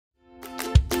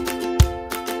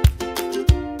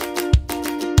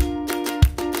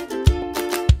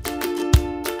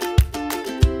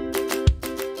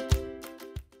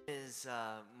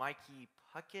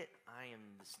Puckett. I am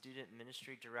the student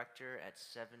ministry director at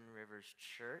Seven Rivers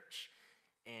Church,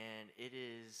 and it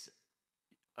is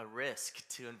a risk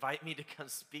to invite me to come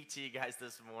speak to you guys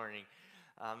this morning.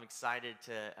 I'm excited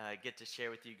to get to share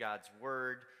with you God's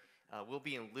Word. We'll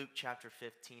be in Luke chapter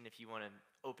 15 if you want to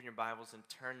open your Bibles and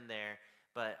turn there,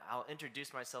 but I'll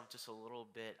introduce myself just a little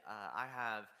bit. I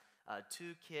have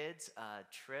two kids,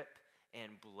 Trip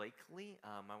and Blakely.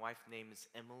 My wife's name is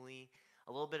Emily.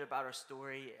 A little bit about our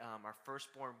story. Our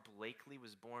firstborn, Blakely,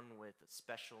 was born with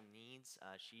special needs.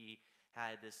 She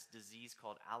had this disease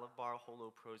called alveolar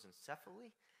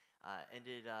holoprosencephaly.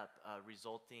 Ended up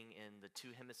resulting in the two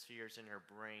hemispheres in her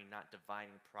brain not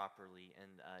dividing properly.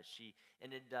 And she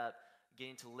ended up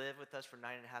getting to live with us for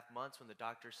 9.5 months when the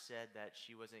doctor said that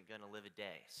she wasn't going to live a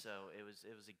day. So it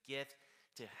was a gift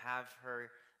to have her.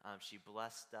 She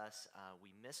blessed us. We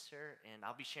miss her. And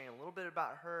I'll be sharing a little bit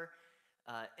about her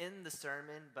in the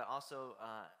sermon, but also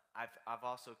I've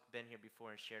also been here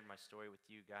before and shared my story with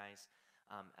you guys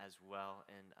as well,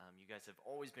 and you guys have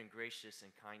always been gracious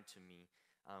and kind to me,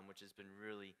 which has been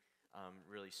really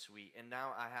sweet. And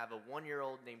now I have a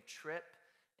 1-year-old named Trip,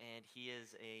 and he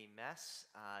is a mess.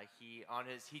 He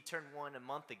turned 1 a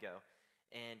month ago,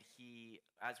 and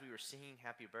as we were singing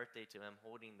happy birthday to him,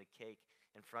 holding the cake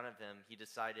in front of him, he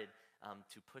decided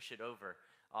to push it over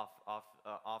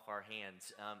off our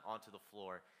hands onto the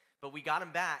floor. But we got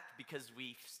him back because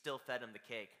we still fed him the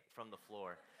cake from the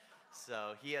floor.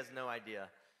 So he has no idea.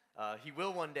 He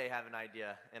will one day have an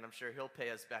idea, and I'm sure he'll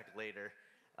pay us back later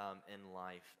in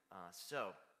life.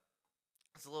 So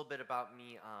it's a little bit about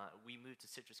me. We moved to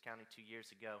Citrus County 2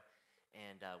 years ago,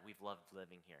 and we've loved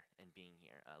living here and being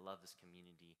here. I love this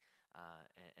community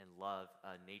and love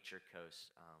Nature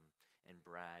Coast and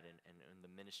Brad and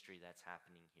the ministry that's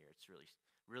happening here. It's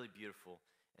really beautiful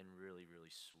and really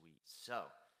sweet. So,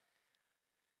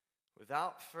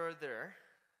 without further,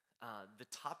 the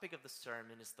topic of the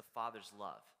sermon is the Father's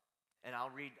love. And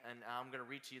I'm going to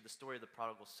read to you the story of the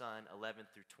prodigal son, 11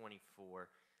 through 24.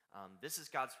 This is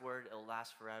God's word. It'll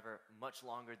last forever, much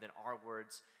longer than our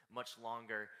words, much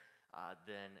longer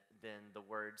than the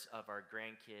words of our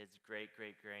grandkids,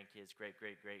 great-great-grandkids,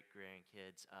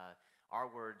 great-great-great-grandkids. Our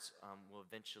words will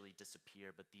eventually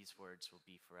disappear, but these words will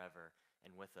be forever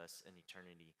and with us in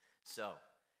eternity. So,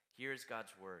 here's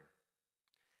God's word.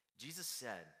 Jesus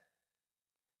said,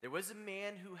 "There was a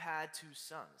man who had 2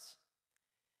 sons,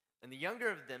 and the younger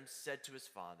of them said to his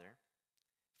father,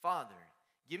 'Father,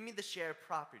 give me the share of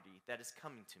property that is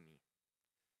coming to me.'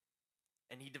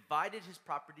 And he divided his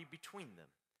property between them.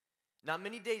 Not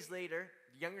many days later,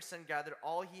 the younger son gathered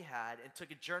all he had and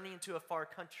took a journey into a far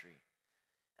country.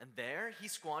 And there he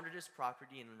squandered his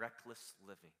property in reckless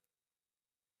living.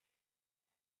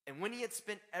 And when he had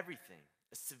spent everything,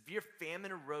 a severe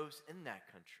famine arose in that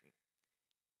country,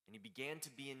 and he began to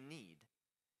be in need.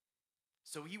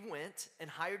 So he went and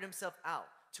hired himself out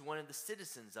to one of the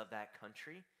citizens of that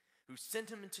country, who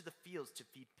sent him into the fields to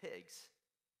feed pigs.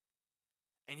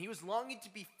 And he was longing to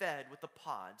be fed with the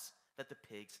pods that the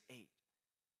pigs ate,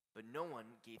 but no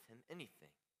one gave him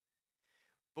anything.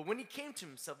 But when he came to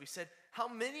himself, he said, 'How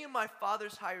many of my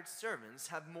father's hired servants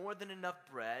have more than enough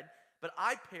bread, but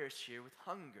I perish here with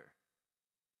hunger?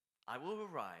 I will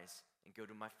arise and go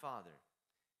to my father,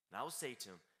 and I will say to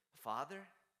him, Father,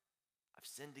 I've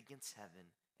sinned against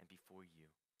heaven and before you.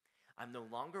 I'm no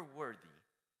longer worthy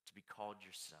to be called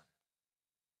your son.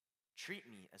 Treat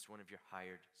me as one of your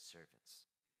hired servants.'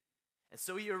 And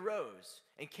so he arose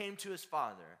and came to his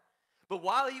father. But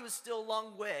while he was still a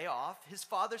long way off, his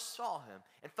father saw him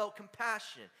and felt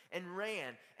compassion and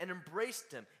ran and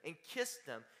embraced him and kissed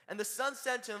him. And the son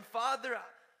said to him, 'Father,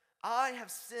 I have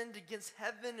sinned against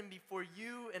heaven and before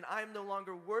you, and I am no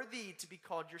longer worthy to be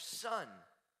called your son.'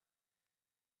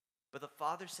 But the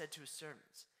father said to his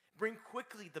servants, 'Bring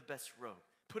quickly the best robe,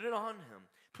 put it on him,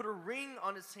 put a ring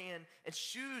on his hand and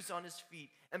shoes on his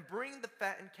feet, and bring the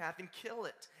fattened calf and kill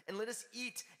it, and let us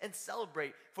eat and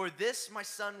celebrate. For this my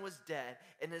son was dead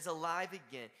and is alive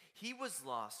again. He was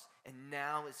lost and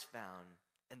now is found.'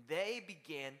 And they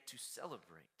began to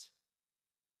celebrate."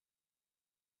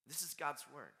 This is God's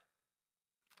word.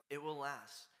 It will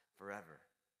last forever.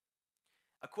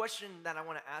 A question that I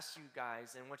want to ask you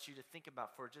guys and want you to think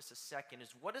about for just a second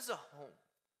is, what is a home?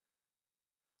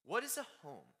 What is a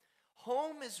home?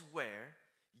 Home is where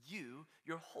you,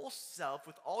 your whole self,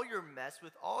 with all your mess,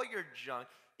 with all your junk,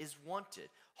 is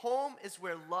wanted. Home is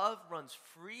where love runs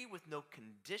free with no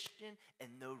condition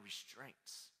and no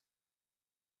restraints.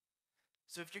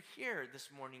 So if you're here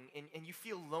this morning and you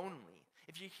feel lonely,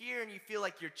 if you're here and you feel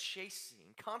like you're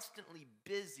chasing, constantly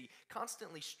busy,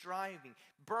 constantly striving,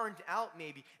 burned out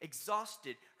maybe,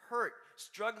 exhausted, hurt,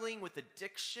 struggling with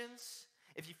addictions,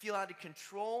 if you feel out of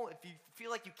control, if you feel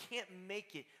like you can't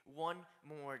make it one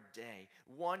more day,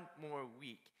 one more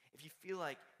week, if you feel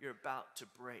like you're about to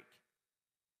break,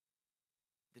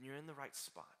 then you're in the right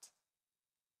spot.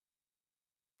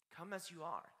 Come as you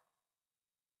are.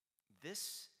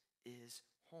 This is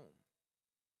home.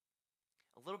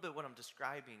 A little bit what I'm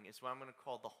describing is what I'm going to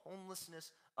call the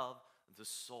homelessness of the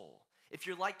soul. If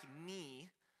you're like me,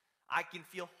 I can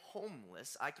feel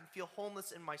homeless. I can feel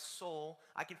homeless in my soul.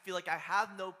 I can feel like I have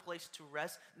no place to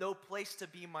rest, no place to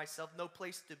be myself, no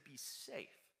place to be safe.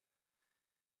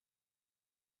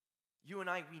 You and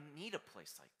I, we need a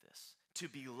place like this to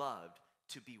be loved,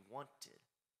 to be wanted,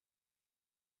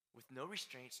 with no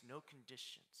restraints, no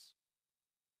conditions.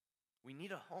 We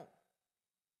need a home.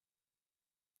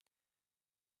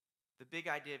 The big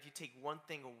idea, if you take one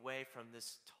thing away from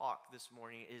this talk this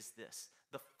morning, is this: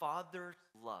 the Father's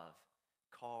love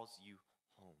calls you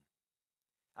home.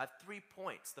 I have 3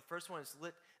 points. The first one is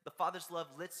the Father's love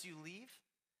lets you leave,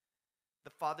 the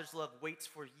Father's love waits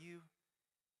for you,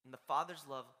 and the Father's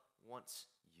love wants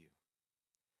you.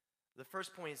 The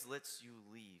first point is lets you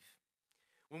leave.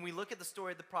 When we look at the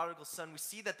story of the prodigal son, we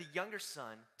see that the younger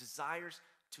son desires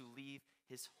to leave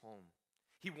his home.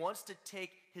 He wants to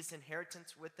take his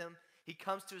inheritance with him. He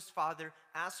comes to his father,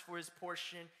 asks for his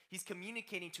portion. He's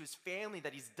communicating to his family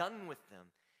that he's done with them.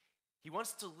 He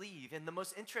wants to leave. And the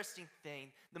most interesting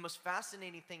thing, the most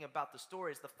fascinating thing about the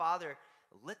story is the father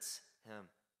lets him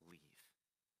leave.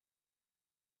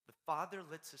 The father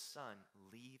lets his son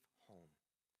leave home.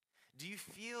 Do you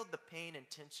feel the pain and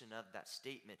tension of that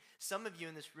statement? Some of you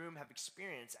in this room have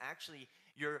experienced actually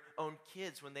your own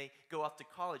kids when they go off to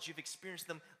college. You've experienced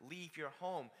them leave your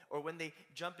home. Or when they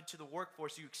jump into the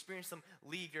workforce, you experience them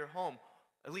leave your home.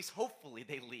 At least hopefully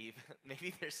they leave.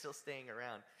 Maybe they're still staying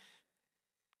around.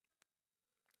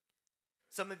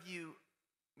 Some of you,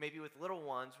 maybe with little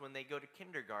ones, when they go to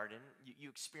kindergarten, you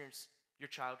experience your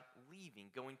child leaving,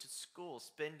 going to school,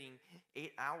 spending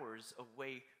 8 hours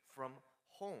away from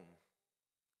home.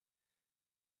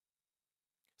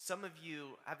 Some of you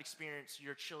have experienced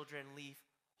your children leave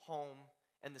home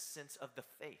in the sense of the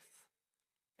faith,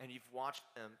 and you've watched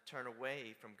them turn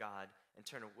away from God and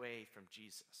turn away from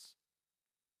Jesus.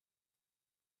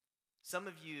 Some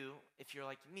of you, if you're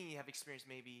like me, have experienced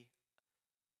maybe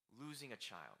losing a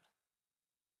child.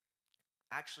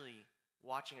 Actually,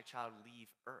 watching a child leave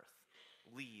earth,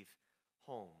 leave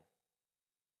home.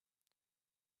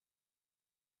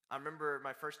 I remember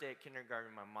my first day at kindergarten,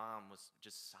 my mom was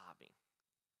just sobbing.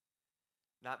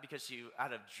 Not because she,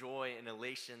 out of joy and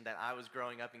elation that I was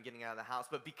growing up and getting out of the house,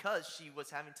 but because she was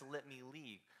having to let me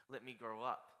leave, let me grow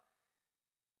up.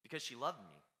 Because she loved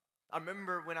me. I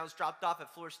remember when I was dropped off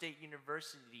at Florida State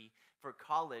University for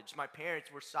college, my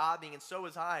parents were sobbing, and so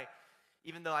was I.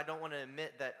 Even though I don't want to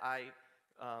admit that I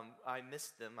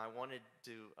missed them, I wanted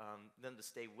them to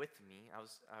stay with me. I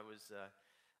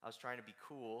was trying to be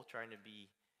cool, trying to be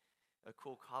a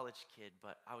cool college kid,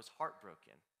 but I was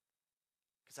heartbroken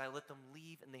because I let them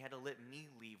leave and they had to let me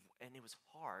leave, and it was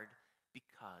hard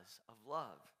because of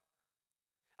love.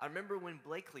 I remember when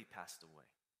Blakely passed away,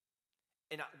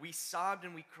 and we sobbed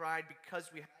and we cried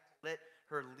because we had to let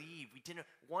her leave. We didn't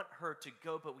want her to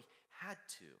go, but we had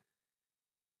to.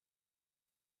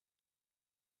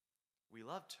 We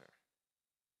loved her.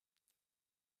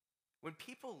 When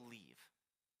people leave,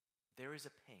 there is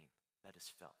a pain that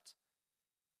is felt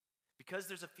because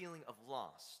there's a feeling of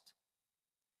loss.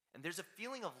 And there's a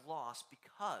feeling of loss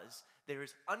because there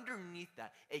is underneath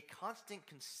that a constant,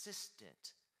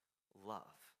 consistent love.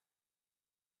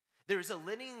 There is a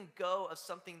letting go of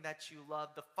something that you love.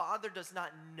 The father does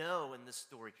not know in this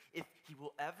story if he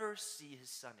will ever see his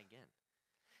son again.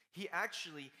 He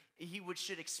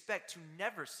should expect to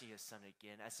never see his son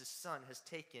again, as his son has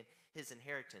taken his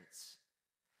inheritance.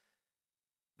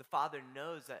 The father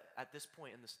knows that at this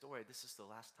point in the story, this is the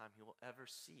last time he will ever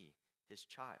see his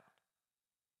child.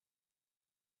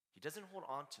 He doesn't hold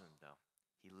on to him, though.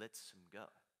 He lets him go.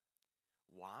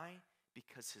 Why?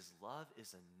 Because his love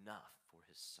is enough for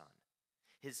his son.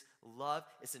 His love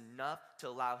is enough to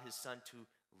allow his son to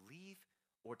leave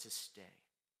or to stay.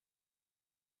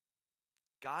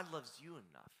 God loves you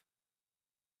enough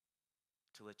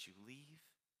to let you leave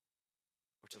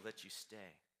or to let you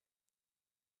stay.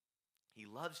 He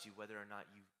loves you whether or not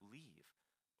you leave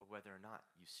or whether or not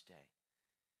you stay.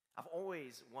 I've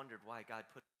always wondered why God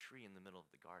put a tree in the middle of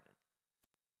the garden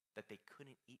that they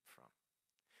couldn't eat from.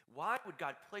 Why would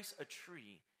God place a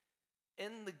tree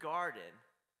in the garden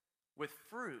with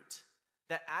fruit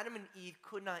that Adam and Eve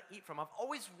could not eat from? I've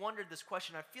always wondered this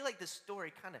question. I feel like this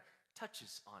story kind of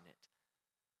touches on it.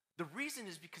 The reason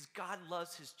is because God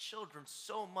loves his children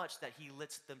so much that he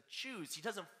lets them choose. He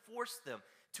doesn't force them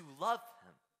to love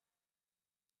him.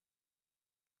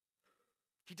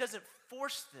 He doesn't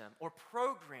force them or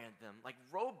program them like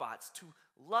robots to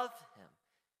love him.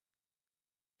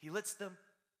 He lets them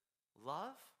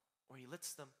love or he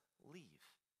lets them leave.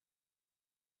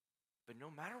 But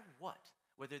no matter what,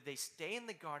 whether they stay in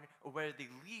the garden or whether they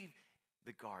leave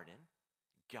the garden,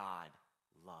 God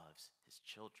loves his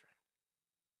children.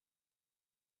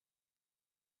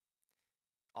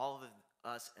 All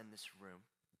of us in this room,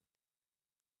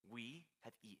 we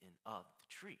have eaten of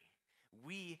the tree.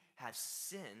 We have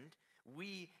sinned.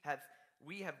 We have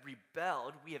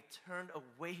rebelled. We have turned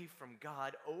away from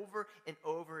God over and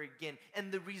over again. And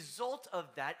the result of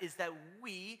that is that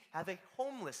we have a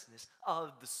homelessness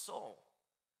of the soul.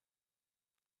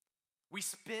 We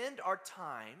spend our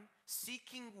time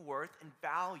seeking worth and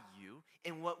value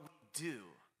in what we do,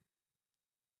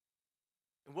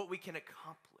 and what we can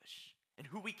accomplish, and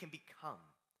who we can become,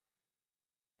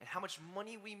 and how much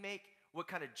money we make, what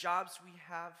kind of jobs we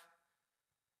have,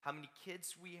 how many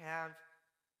kids we have,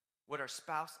 what our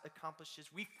spouse accomplishes.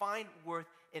 We find worth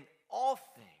in all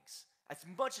things, as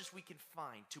much as we can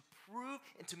find, to prove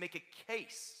and to make a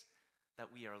case that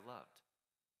we are loved.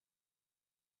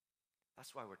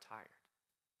 That's why we're tired.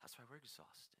 That's why we're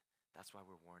exhausted. That's why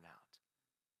we're worn out.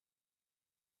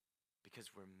 Because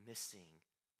we're missing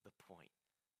the point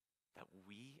that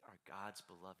we are God's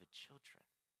beloved children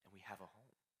and we have a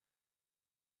home.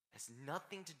 It has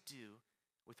nothing to do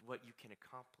with what you can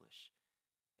accomplish.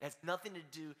 It has nothing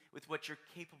to do with what you're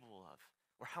capable of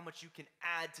or how much you can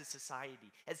add to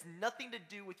society. It has nothing to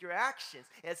do with your actions.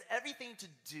 It has everything to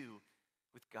do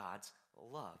with God's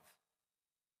love.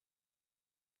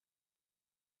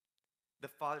 The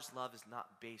Father's love is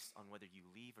not based on whether you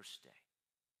leave or stay.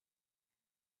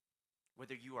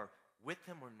 Whether you are with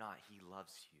him or not, he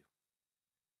loves you.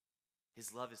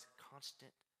 His love is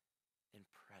constant and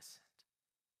present.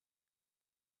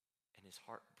 And his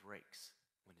heart breaks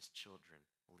when his children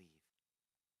leave.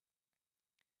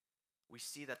 We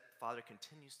see that the Father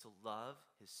continues to love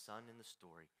his Son in the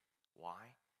story.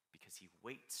 Why? Because he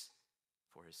waits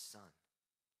for his Son.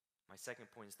 My second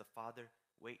point is the Father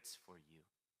waits for you.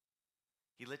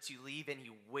 He lets you leave and he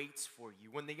waits for you.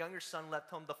 When the younger son left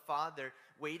home, the father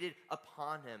waited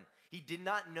upon him. He did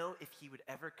not know if he would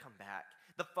ever come back.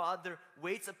 The father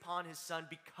waits upon his son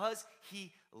because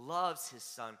he loves his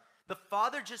son. The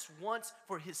father just wants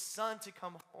for his son to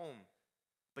come home,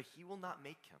 but he will not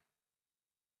make him.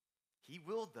 He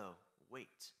will, though,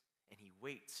 wait, and he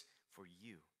waits for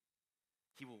you.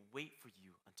 He will wait for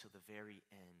you until the very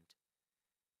end.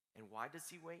 And why does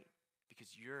he wait? Because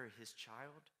you're his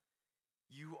child.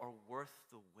 You are worth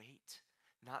the wait,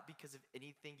 not because of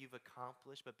anything you've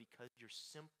accomplished, but because you're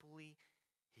simply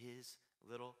his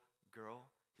little girl,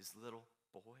 his little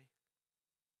boy.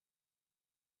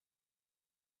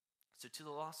 So to the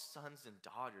lost sons and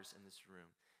daughters in this room,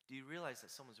 do you realize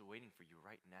that someone's waiting for you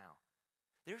right now?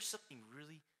 There's something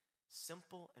really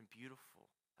simple and beautiful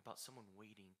about someone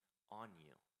waiting on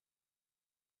you.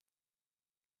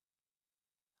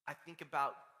 I think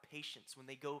about patients when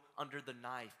they go under the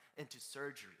knife into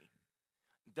surgery.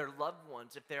 Their loved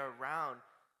ones, if they're around,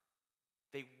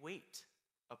 they wait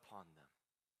upon them.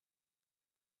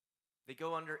 They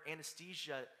go under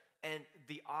anesthesia, and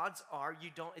the odds are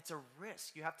it's a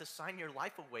risk. You have to sign your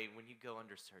life away when you go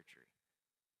under surgery.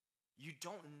 You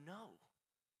don't know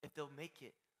if they'll make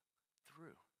it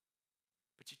through.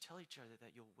 But you tell each other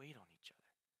that you'll wait on each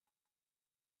other.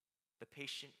 The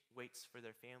patient waits for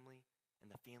their family, and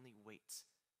the family waits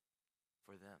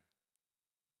for them.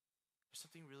 There's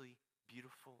something really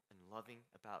beautiful and loving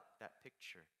about that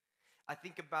picture. I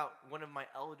think about one of my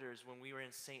elders when we were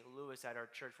in St. Louis at our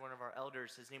church. One of our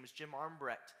elders, his name was Jim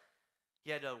Armbrecht. He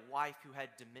had a wife who had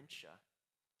dementia,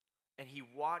 and he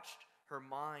watched her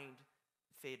mind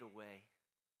fade away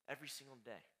every single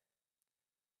day.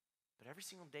 But every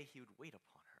single day he would wait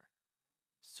upon her,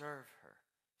 serve her,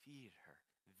 feed her,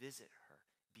 visit her,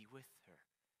 be with her.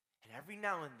 And every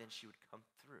now and then she would come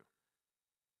through.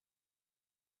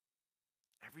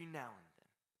 Every now and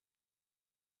then,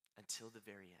 until the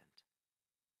very end.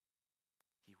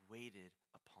 He waited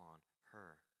upon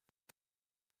her.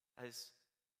 That is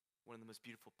one of the most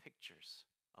beautiful pictures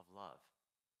of love.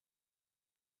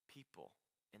 People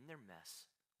in their mess,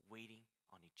 waiting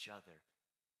on each other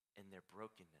in their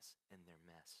brokenness, in their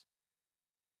mess.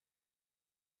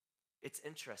 It's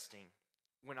interesting.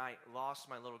 When I lost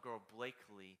my little girl,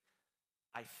 Blakely,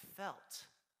 I felt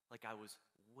like I was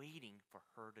waiting for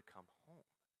her to come home.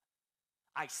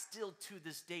 I still to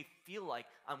this day feel like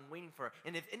I'm waiting for her.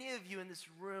 And if any of you in this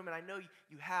room, and I know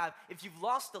you have, if you've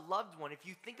lost a loved one, if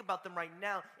you think about them right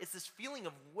now, it's this feeling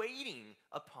of waiting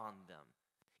upon them.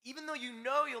 Even though you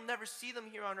know you'll never see them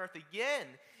here on earth again,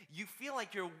 you feel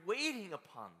like you're waiting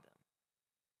upon them.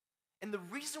 And the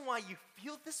reason why you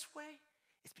feel this way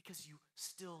is because you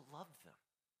still love them.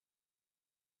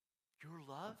 Your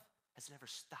love has never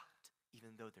stopped, even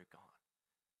though they're gone.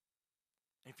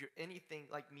 And if you're anything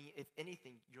like me, if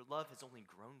anything, your love has only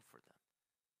grown for them.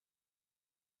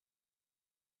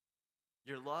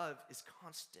 Your love is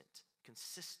constant,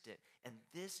 consistent, and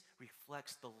this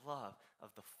reflects the love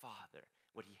of the Father,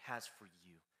 what he has for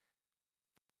you.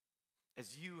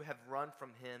 As you have run from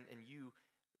him and you,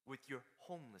 with your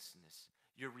homelessness,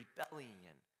 your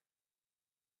rebellion,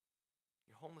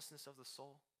 your homelessness of the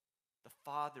soul, the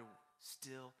Father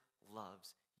still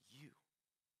loves you.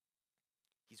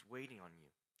 He's waiting on you.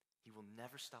 He will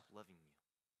never stop loving you.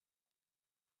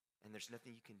 And there's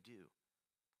nothing you can do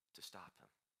to stop him.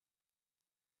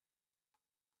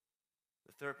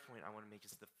 The third point I want to make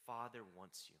is the Father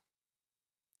wants you.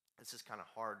 This is kind of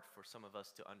hard for some of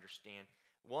us to understand.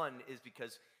 One is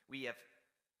because we have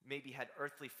maybe had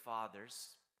earthly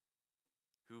fathers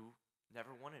who never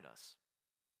wanted us.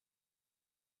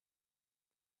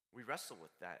 We wrestle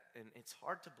with that, and it's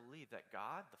hard to believe that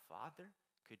God, the Father,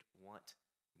 could want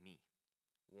me,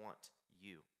 want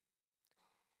you.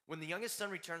 When the youngest son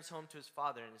returns home to his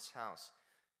father in his house,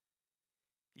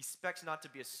 he expects not to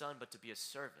be a son, but to be a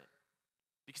servant.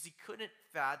 Because he couldn't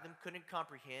fathom, couldn't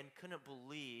comprehend, couldn't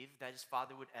believe that his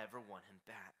father would ever want him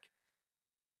back.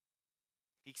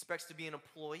 He expects to be an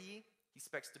employee. He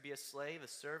expects to be a slave, a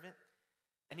servant.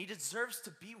 And he deserves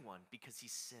to be one because he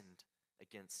sinned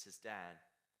against his dad.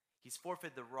 He's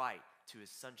forfeited the right to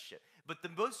his sonship. But the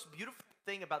most beautiful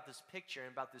thing about this picture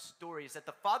and about this story is that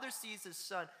the father sees his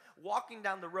son walking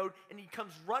down the road and he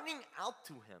comes running out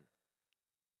to him.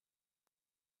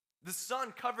 The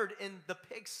son covered in the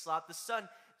pig slop, the son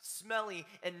smelly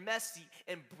and messy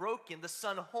and broken, the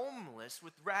son homeless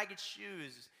with ragged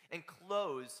shoes and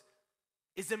clothes,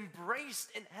 is embraced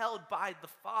and held by the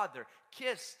father,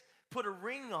 kissed, put a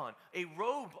ring on, a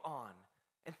robe on,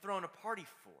 and thrown a party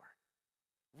for.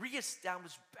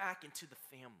 Reestablished back into the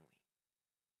family.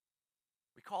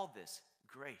 We call this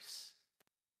grace.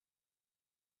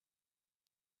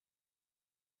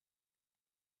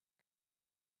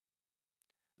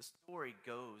 The story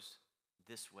goes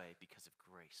this way because of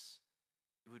grace.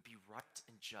 It would be right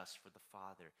and just for the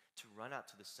father to run out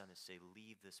to the son and say,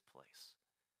 leave this place.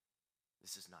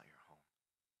 This is not your home.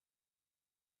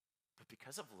 But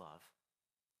because of love,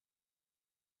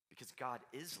 because God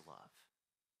is love,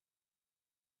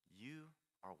 you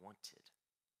are wanted.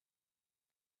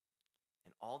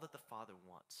 And all that the Father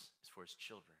wants is for his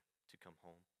children to come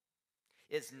home.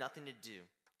 It has nothing to do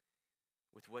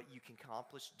with what you can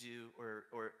accomplish, do,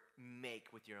 or make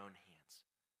with your own hands.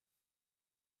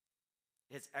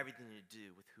 It has everything to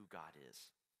do with who God is.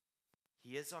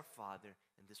 He is our Father,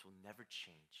 and this will never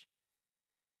change.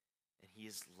 And he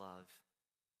is love,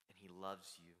 and he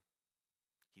loves you.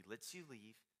 He lets you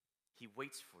leave, he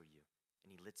waits for you,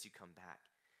 and he lets you come back.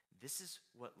 This is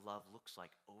what love looks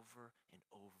like over and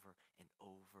over and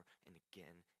over and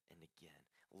again and again.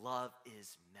 Love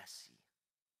is messy.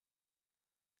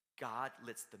 God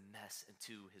lets the mess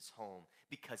into his home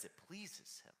because it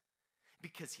pleases him,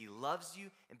 because he loves you,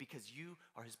 and because you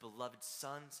are his beloved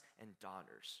sons and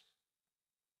daughters.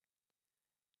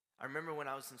 I remember when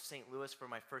I was in St. Louis for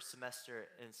my first semester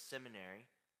in seminary,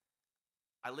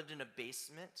 I lived in a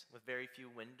basement with very few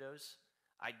windows.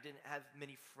 I didn't have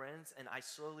many friends, and I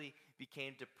slowly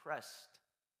became depressed.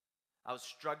 I was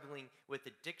struggling with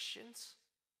addictions.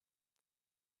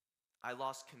 I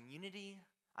lost community.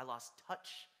 I lost touch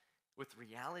with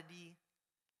reality.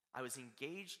 I was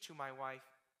engaged to my wife,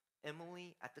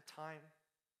 Emily, at the time.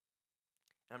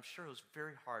 And I'm sure it was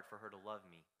very hard for her to love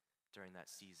me during that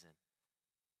season.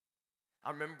 I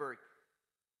remember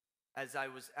as I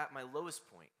was at my lowest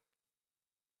point,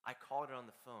 I called her on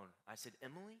the phone. I said,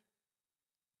 Emily,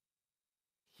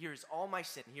 here's all my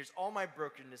sin. Here's all my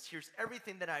brokenness. Here's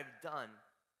everything that I've done.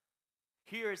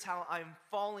 Here's how I'm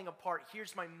falling apart.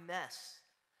 Here's my mess.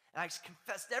 And I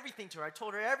confessed everything to her. I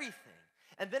told her everything.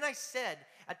 And then I said,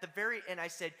 at the very end, I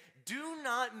said, do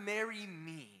not marry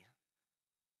me.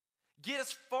 Get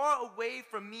as far away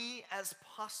from me as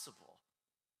possible.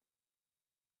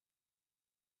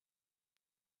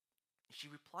 She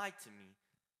replied to me,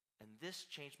 and this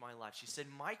changed my life. She said,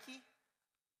 Mikey,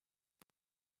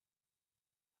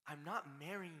 I'm not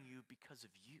marrying you because of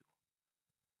you,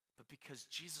 but because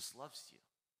Jesus loves you,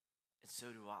 and so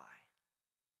do I.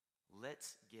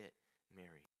 Let's get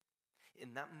Mary.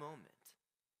 In that moment,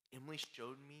 Emily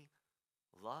showed me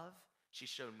love. She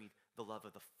showed me the love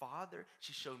of the Father.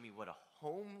 She showed me what a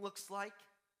home looks like.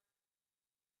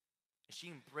 And she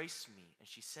embraced me and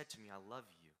she said to me, I love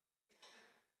you.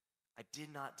 I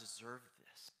did not deserve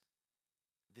this.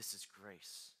 This is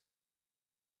grace.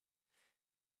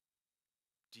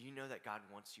 Do you know that God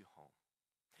wants you home?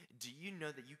 Do you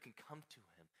know that you can come to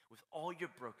him with all your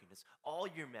brokenness, all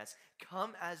your mess?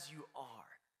 Come as you are.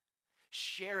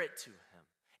 Share it to him.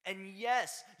 And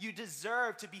yes, you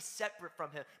deserve to be separate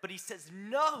from him. But he says,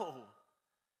 no,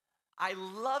 I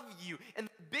love you. And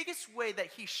the biggest way that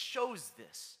he shows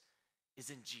this is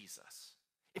in Jesus.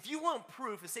 If you want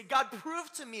proof and say, God,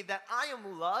 prove to me that I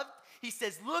am loved, he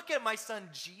says, look at my son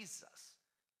Jesus.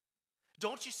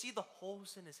 Don't you see the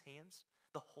holes in his hands,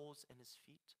 the holes in his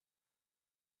feet?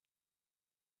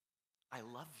 I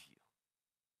love you.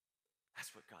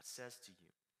 That's what God says to you.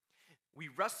 We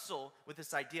wrestle with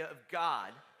this idea of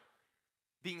God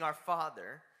being our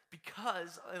Father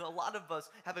because a lot of us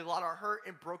have a lot of hurt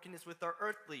and brokenness with our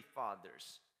earthly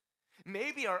fathers.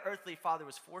 Maybe our earthly father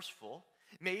was forceful.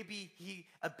 Maybe he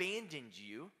abandoned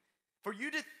you. For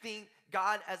you to think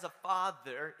God as a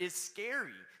father is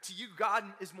scary. To you, God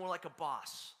is more like a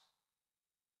boss,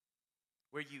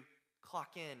 where you clock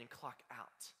in and clock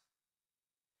out,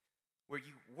 where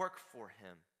you work for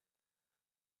him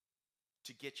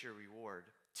to get your reward.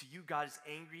 To you, God is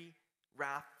angry,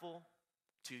 wrathful.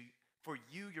 For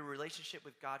you, your relationship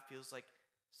with God feels like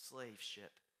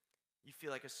slaveship. You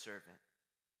feel like a servant.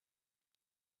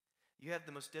 You have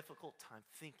the most difficult time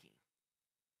thinking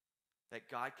that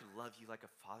God could love you like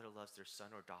a father loves their son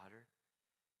or daughter,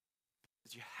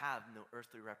 because you have no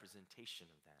earthly representation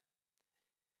of that.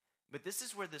 But this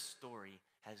is where this story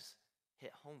has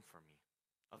hit home for me,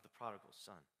 of the prodigal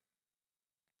son.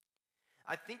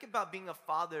 I think about being a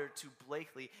father to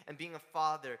Blakely and being a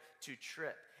father to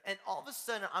Tripp. And all of a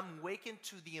sudden, I'm awakened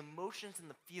to the emotions and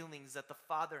the feelings that the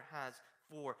father has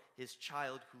for his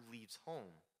child who leaves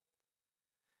home.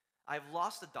 I've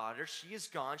lost a daughter. She is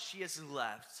gone. She has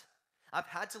left. I've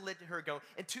had to let her go.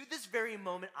 And to this very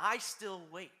moment, I still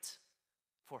wait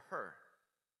for her.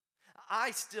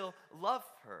 I still love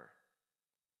her.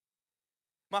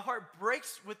 My heart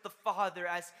breaks with the father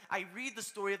as I read the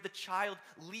story of the child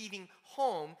leaving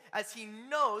home, as he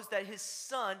knows that his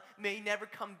son may never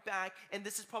come back, and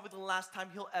this is probably the last time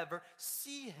he'll ever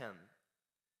see him.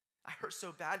 I hurt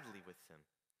so badly with him.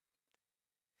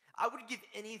 I would give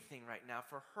anything right now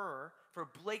for her, for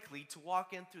Blakely, to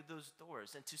walk in through those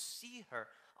doors and to see her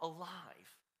alive.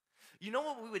 You know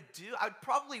what we would do? I'd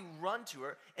probably run to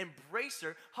her, embrace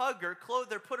her, hug her,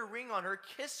 clothe her, put a ring on her,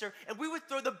 kiss her, and we would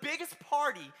throw the biggest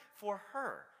party for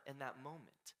her in that moment.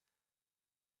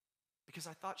 Because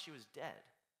I thought she was dead,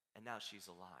 and now she's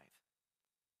alive.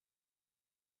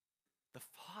 The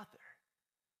Father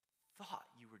thought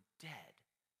you were dead,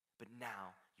 but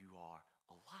now you are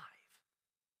alive.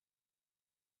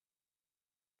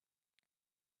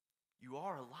 You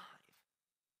are alive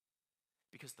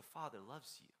because the Father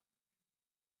loves you,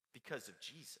 because of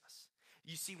Jesus.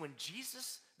 You see, when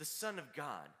Jesus, the Son of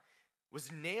God, was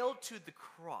nailed to the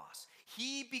cross,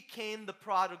 he became the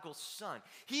prodigal son.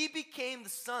 He became the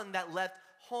son that left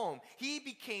home. He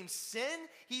became sin.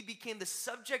 He became the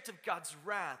subject of God's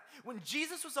wrath. When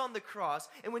Jesus was on the cross,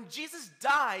 and when Jesus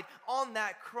died on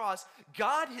that cross,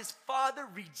 God, his Father,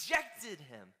 rejected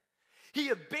him. He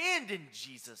abandoned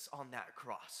Jesus on that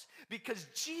cross because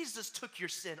Jesus took your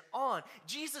sin on.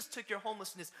 Jesus took your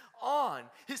homelessness on.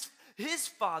 His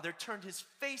Father turned his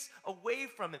face away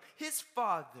from him. His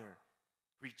Father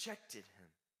rejected him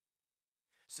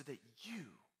so that you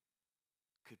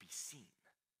could be seen,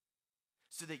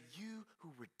 so that you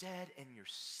who were dead in your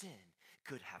sin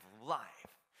could have life,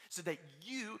 so that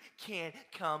you can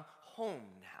come home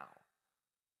now.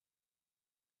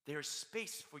 There's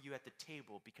space for you at the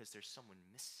table because there's someone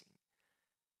missing.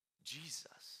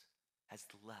 Jesus has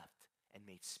left and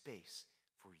made space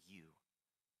for you.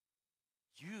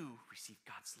 You receive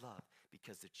God's love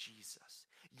because of Jesus.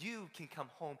 You can come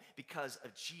home because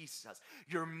of Jesus.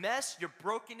 Your mess, your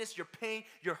brokenness, your pain,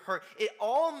 your hurt, it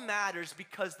all matters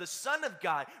because the Son of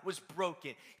God was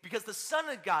broken, because the Son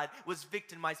of God was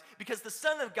victimized, because the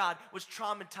Son of God was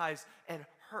traumatized and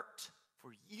hurt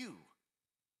for you.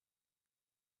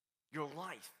 Your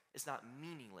life is not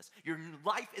meaningless. Your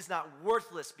life is not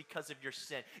worthless because of your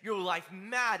sin. Your life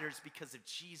matters because of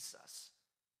Jesus.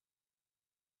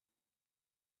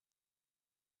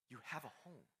 You have a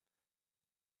home.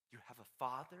 You have a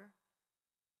Father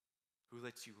who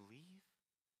lets you leave.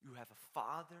 You have a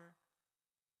Father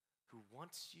who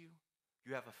wants you.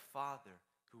 You have a Father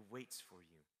who waits for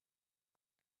you.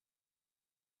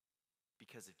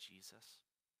 Because of Jesus.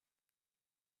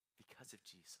 Because of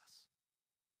Jesus.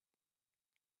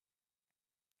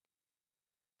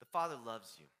 The Father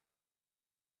loves you.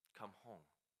 Come home.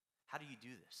 How do you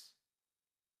do this?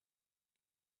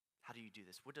 How do you do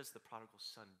this? What does the prodigal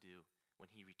son do when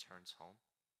he returns home?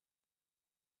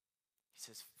 He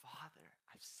says, Father,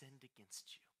 I've sinned against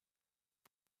you.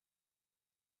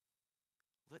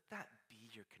 Let that be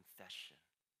your confession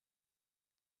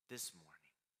this morning.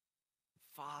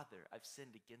 Father, I've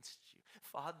sinned against you.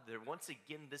 Father, once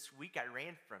again this week I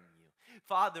ran from you.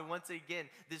 Father, once again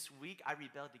this week I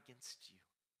rebelled against you.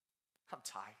 I'm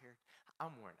tired.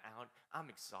 I'm worn out. I'm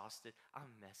exhausted.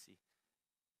 I'm messy.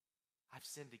 I've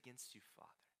sinned against you,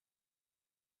 Father.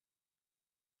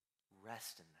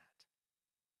 Rest in that.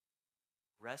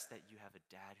 Rest that you have a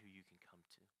dad who you can come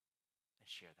to and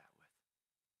share that with.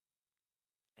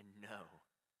 And know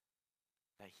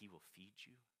that he will feed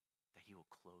you, that he will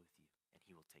clothe you, and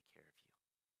he will take care of you.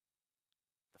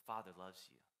 The Father loves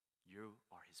you. You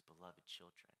are his beloved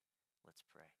children. Let's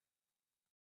pray.